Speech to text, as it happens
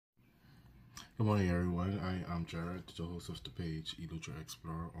Good morning, everyone. I am Jared, the host of the page Eleuthera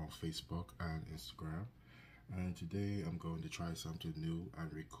Explorer on Facebook and Instagram. And today I'm going to try something new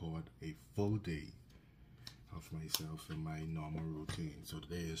and record a full day of myself in my normal routine. So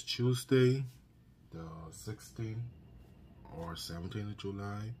today is Tuesday, the 16th or 17th of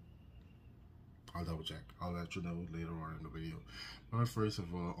July. I'll double check. I'll let you know later on in the video. But first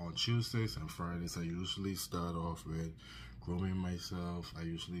of all, on Tuesdays and Fridays, I usually start off with grooming myself. I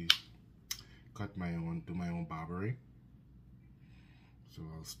usually do my own barbering. So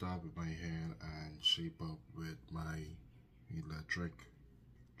I'll start with my hair and shape up with my electric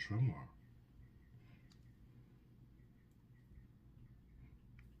trimmer.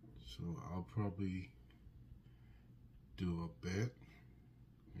 So I'll probably do a bit.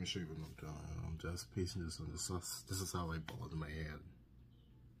 Let me show you what I'm doing. I'm just pasting this on the sauce. This is how I bald my head.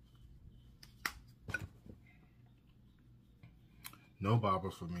 No barber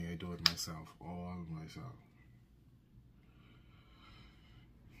for me, I do it myself, all myself.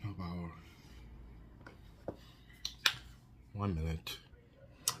 No barber. 1 minute.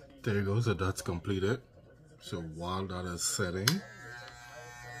 There you go, so that's completed. So while that is setting,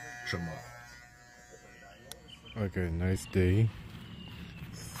 trim up. Okay, nice day.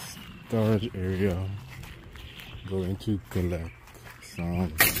 Storage area. Going to collect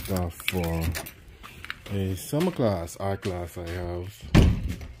some stuff for a summer class, art class I have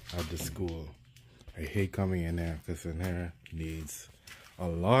at the school. I hate coming in there because in here needs a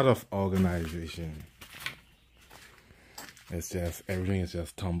lot of organization. It's just, everything is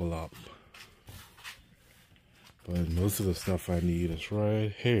just tumbled up. But most of the stuff I need is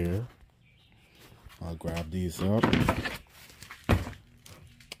right here. I'll grab these up.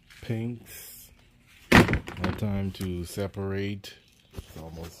 Pinks. No time to separate. It's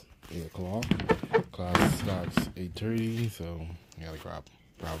almost 8 o'clock. Class starts 8:30, so I gotta grab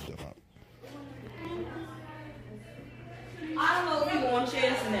them up. I don't know if you want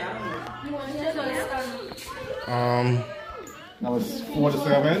chairs now. You want chairs that was 4 to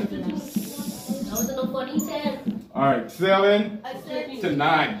 7. I was in the 40-10. Alright, 7 to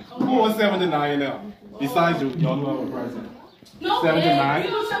 9. Who was 7 to 9 now? Besides you, y'all know have a present. No, 7 to 9? You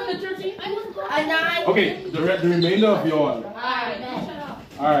know 7 to 13? I 9. Okay, the remainder of yours. Alright.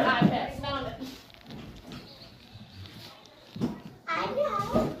 Alright. I know.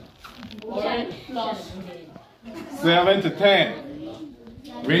 10 plus. 7 to 10.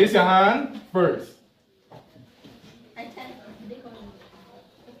 Raise your hand first.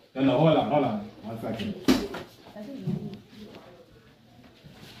 No, hold on. 1 second.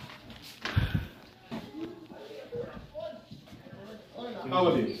 How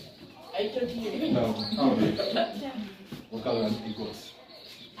old are you? 13. No, how old are you? What color are equals?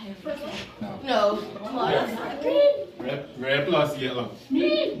 No. Red plus yellow. No.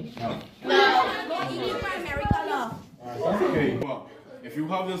 You need primary color. Alright, that's okay. Well, if you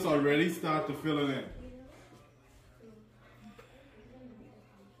have this already, start to fill it in.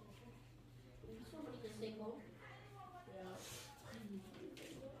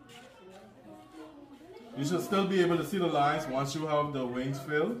 You should still be able to see the lines once you have the wings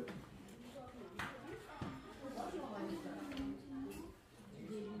filled.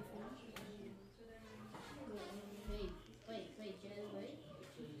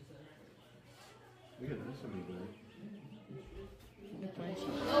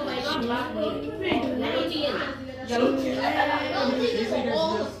 Oh my God.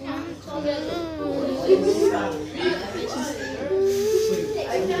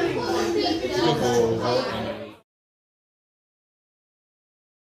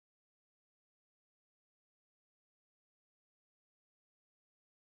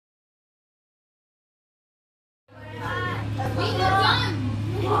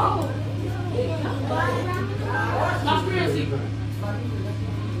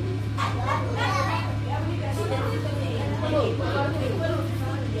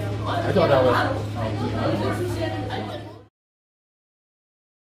 I thought that was...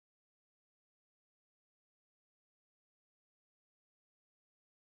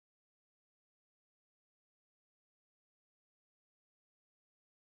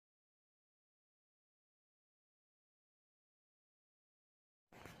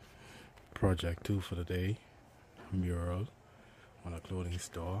 Project 2 for the day, Mural on a clothing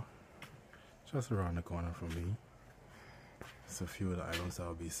store just around the corner from me. It's a few of the items that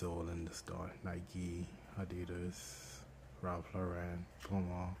will be sold in the store: Nike, Adidas, Ralph Lauren,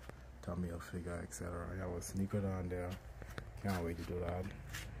 Puma, Tommy Hilfiger, etc. I have a sneaker down there, can't wait to do that.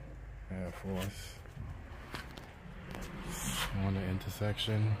 Air Force on the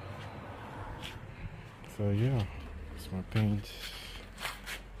intersection. So yeah, it's my paint.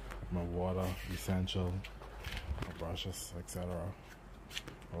 my water, essential, my brushes, etc.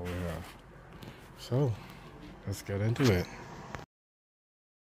 over here. So let's get into it.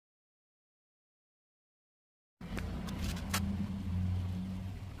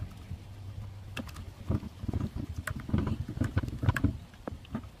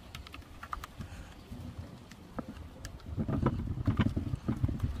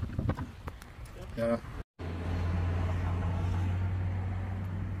 Yeah.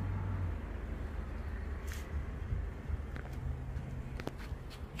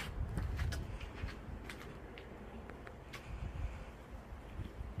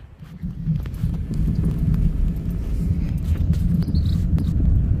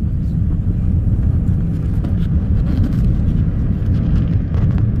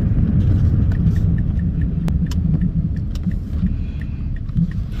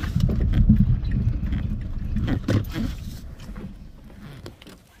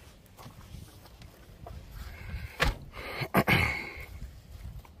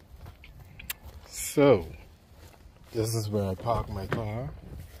 So, this is where I park my car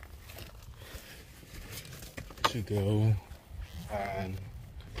to go and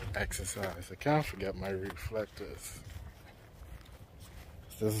exercise. I can't forget my reflectors.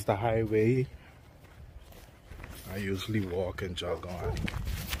 This is the highway I usually walk and jog on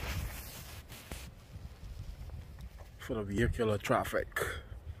for the vehicular traffic.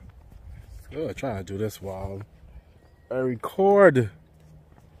 So I'm trying to do this while I record.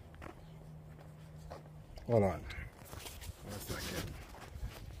 Hold on. 1 second.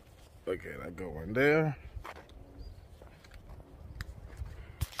 Okay, I go in there.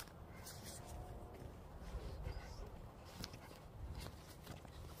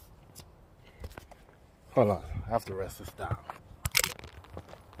 Hold on, I have to rest this down.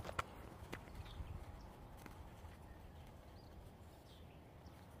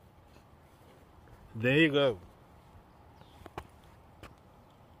 There you go.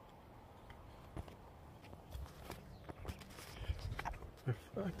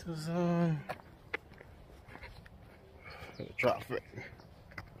 Reflectors on. Traffic.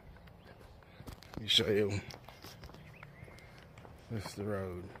 Let me show you. This is the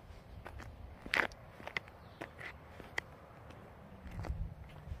road.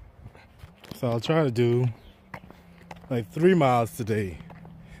 So I'll try to do like 3 miles today.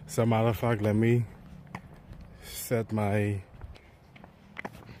 As a matter of fact, let me set my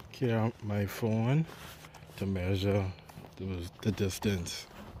phone to measure the distance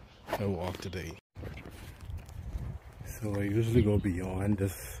I walk today. So I usually go beyond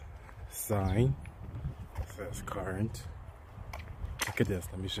this sign. It says current. Look at this,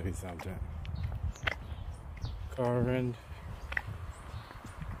 let me show you something. Current.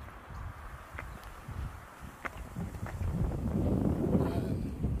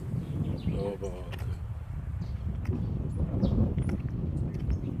 And low bulk.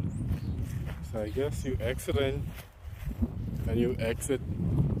 So I guess you exit in, and you exit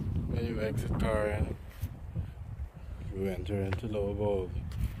current, you enter into low bulk.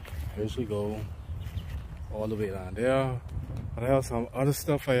 I usually go all the way down there, but I have some other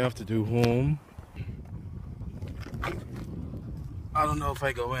stuff I have to do home. I don't know if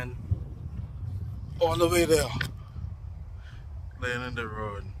I go in all the way there, laying in the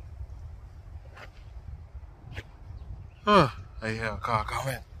road. Oh, I hear a car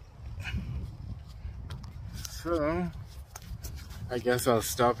coming. So, I guess I'll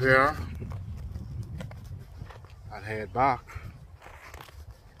stop here and head back.